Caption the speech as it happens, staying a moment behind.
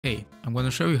Hey, I'm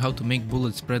gonna show you how to make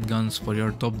bullet spread guns for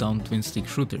your top-down twin-stick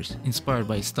shooters, inspired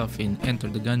by stuff in Enter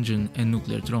the Gungeon and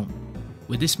Nuclear Throne.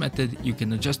 With this method, you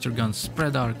can adjust your gun's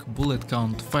spread arc, bullet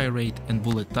count, fire rate and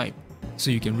bullet type,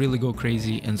 so you can really go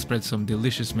crazy and spread some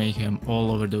delicious mayhem all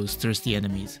over those thirsty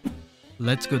enemies.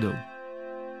 Let's go though.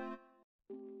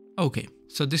 Okay,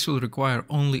 so this will require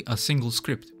only a single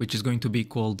script, which is going to be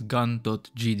called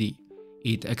gun.gd.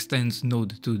 It extends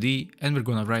node2d and we're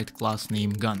gonna write class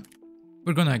name gun.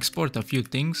 We're gonna export a few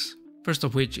things, first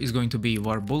of which is going to be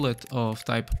var bullet of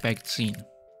type packed scene.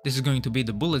 This is going to be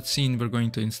the bullet scene we're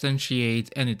going to instantiate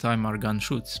anytime our gun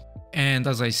shoots. And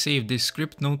as I save this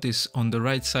script, notice on the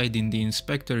right side in the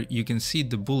inspector you can see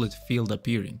the bullet field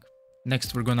appearing.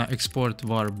 Next we're gonna export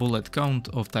var bullet count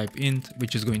of type int,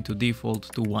 which is going to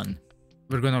default to 1.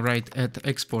 We're gonna write at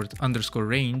export underscore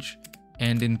range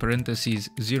and in parentheses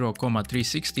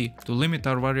 0,360 to limit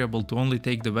our variable to only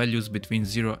take the values between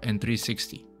 0 and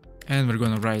 360. And we're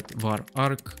gonna write var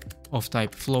arc of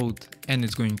type float and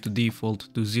it's going to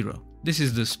default to 0. This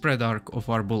is the spread arc of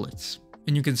our bullets.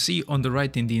 And you can see on the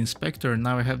right in the inspector,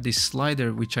 now I have this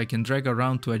slider which I can drag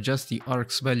around to adjust the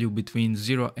arc's value between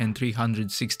 0 and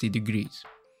 360 degrees.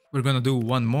 We're gonna do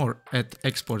one more at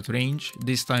export range,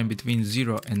 this time between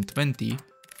 0 and 20,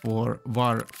 for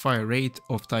var fire rate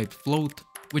of type float,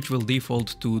 which will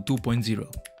default to 2.0.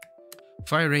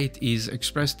 Fire rate is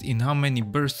expressed in how many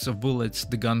bursts of bullets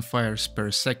the gun fires per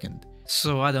second,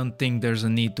 so I don't think there's a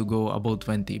need to go above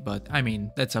 20, but I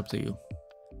mean, that's up to you.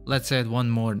 Let's add one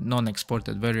more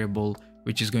non-exported variable,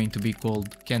 which is going to be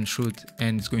called canShoot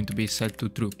and it's going to be set to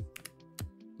true.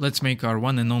 Let's make our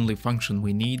one and only function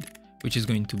we need, which is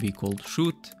going to be called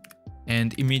shoot,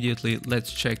 and immediately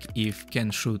let's check if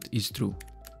canShoot is true.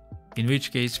 In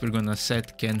which case we're gonna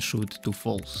set canShoot to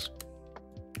false.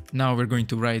 Now we're going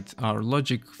to write our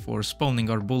logic for spawning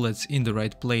our bullets in the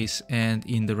right place and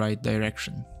in the right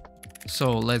direction.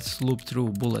 So let's loop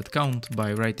through bullet count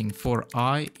by writing for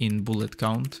I in bullet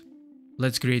count.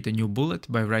 Let's create a new bullet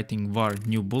by writing var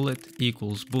new bullet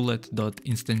equals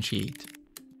bullet.instantiate.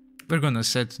 We're gonna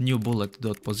set new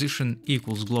bullet.position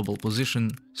equals global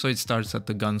position, so it starts at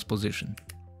the gun's position.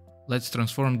 Let's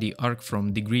transform the arc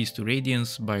from degrees to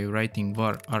radians by writing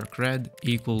var arcrad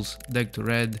equals deg to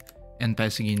rad and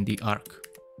passing in the arc.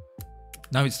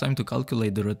 Now it's time to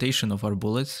calculate the rotation of our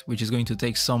bullets, which is going to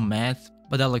take some math,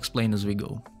 but I'll explain as we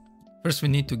go. First we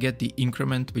need to get the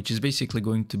increment, which is basically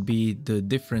going to be the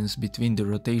difference between the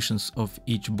rotations of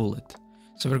each bullet.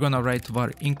 So we're gonna write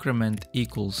var increment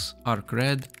equals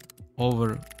arcrad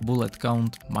over bullet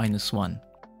count minus 1.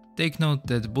 Take note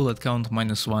that bullet count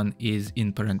minus 1 is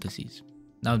in parentheses.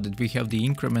 Now that we have the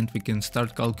increment, we can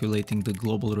start calculating the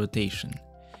global rotation.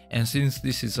 And since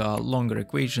this is a longer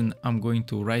equation, I'm going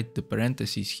to write the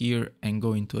parentheses here and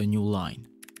go into a new line.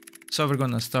 So we're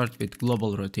gonna start with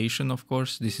global rotation, of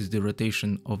course. This is the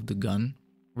rotation of the gun.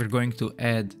 We're going to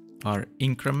add our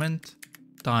increment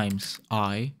times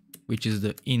I, which is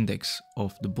the index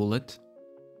of the bullet,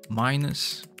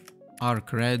 minus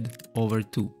arcrad over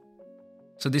 2.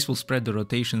 So this will spread the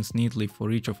rotations neatly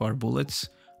for each of our bullets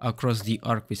across the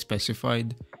arc we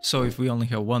specified. So if we only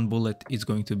have one bullet, it's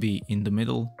going to be in the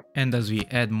middle. And as we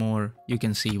add more, you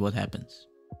can see what happens.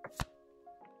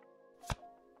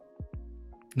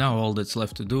 Now all that's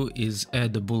left to do is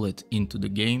add the bullet into the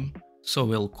game. So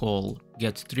we'll call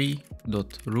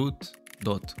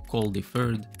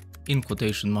get3.root.callDeferred in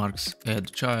quotation marks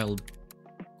add child,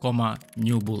 comma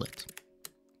new bullet.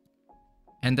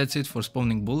 And that's it for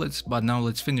spawning bullets, but now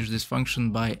let's finish this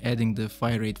function by adding the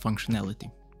fire rate functionality.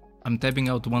 I'm tabbing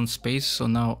out one space, so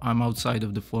now I'm outside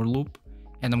of the for loop,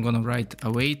 and I'm gonna write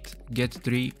await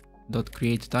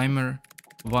get3.createTimer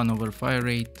 1 over fire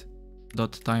rate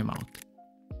dot timeout.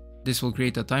 This will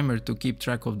create a timer to keep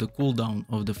track of the cooldown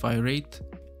of the fire rate,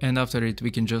 and after it we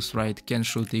can just write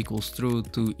canShoot equals true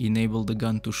to enable the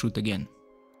gun to shoot again.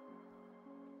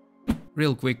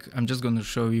 Real quick, I'm just gonna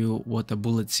show you what a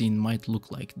bullet scene might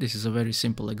look like. This is a very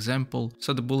simple example.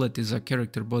 So the bullet is a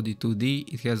character body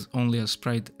 2D, it has only a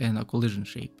sprite and a collision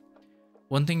shape.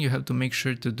 One thing you have to make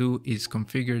sure to do is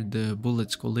configure the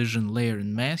bullet's collision layer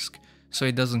and mask so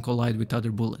it doesn't collide with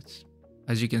other bullets.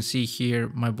 As you can see here,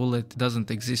 my bullet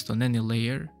doesn't exist on any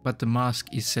layer, but the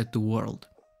mask is set to world.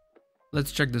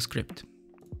 Let's check the script.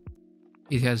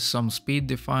 It has some speed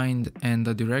defined and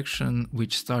a direction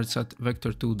which starts at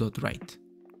vector2.right.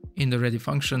 In the ready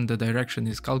function, the direction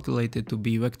is calculated to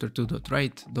be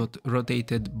vector2.right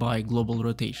rotated by global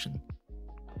rotation.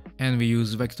 And we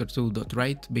use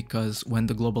vector2.right because when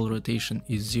the global rotation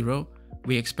is 0,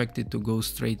 we expect it to go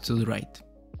straight to the right.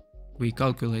 We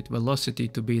calculate velocity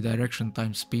to be direction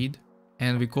times speed,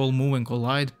 And we call move and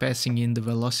collide, passing in the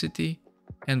velocity,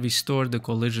 and we store the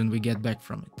collision we get back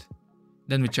from it.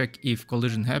 Then we check if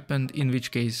collision happened, in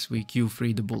which case we queue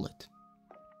free the bullet.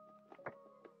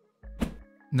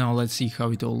 Now let's see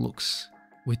how it all looks.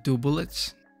 With 2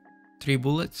 bullets, 3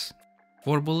 bullets,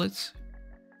 4 bullets.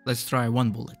 Let's try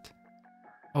 1 bullet.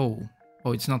 Oh,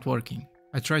 it's not working.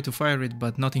 I try to fire it,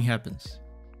 but nothing happens.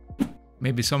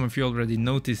 Maybe some of you already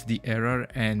noticed the error,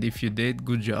 and if you did,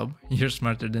 good job, you're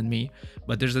smarter than me,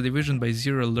 but there's a division by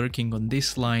 0 lurking on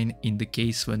this line in the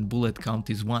case when bullet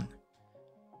count is 1.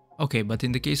 Okay, but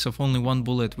in the case of only 1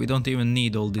 bullet, we don't even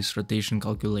need all this rotation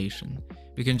calculation.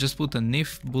 We can just put an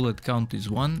if bullet count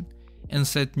is 1 and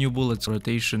set new bullets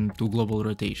rotation to global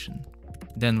rotation.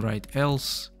 Then write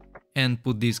else and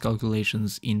put these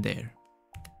calculations in there.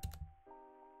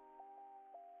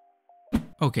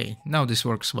 Okay, now this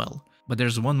works well. But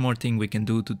there's one more thing we can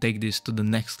do to take this to the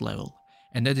next level,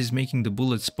 and that is making the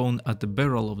bullet spawn at the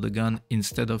barrel of the gun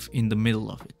instead of in the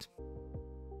middle of it.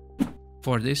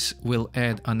 For this, we'll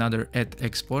add another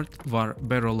 @export var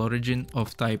barrel origin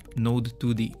of type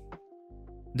node2d.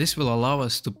 This will allow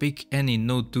us to pick any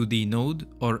node2d node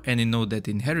or any node that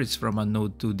inherits from a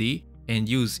node2d and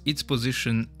use its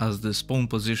position as the spawn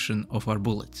position of our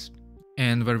bullets.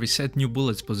 And where we set new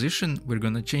bullets position, we're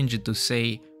gonna change it to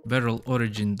say barrel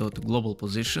origin.global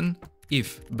position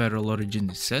if barrel origin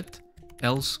is set,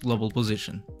 else global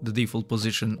position, the default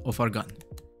position of our gun.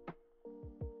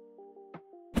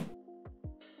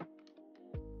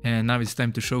 And now it's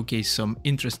time to showcase some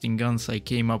interesting guns I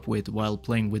came up with while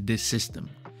playing with this system,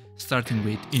 starting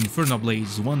with Inferno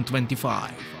Blaze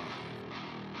 125.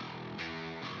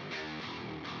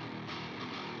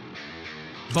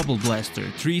 Bubble Blaster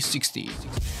 360.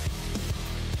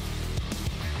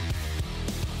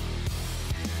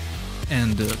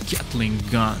 And the Gatling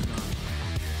gun.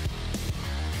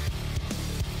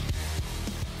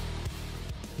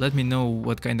 Let me know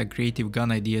what kind of creative gun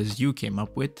ideas you came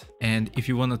up with, and if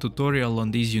you want a tutorial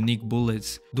on these unique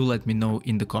bullets, do let me know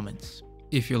in the comments.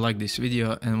 If you like this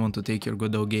video and want to take your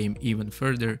Godot game even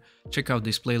further, check out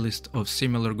this playlist of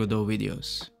similar Godot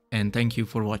videos. And thank you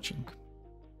for watching.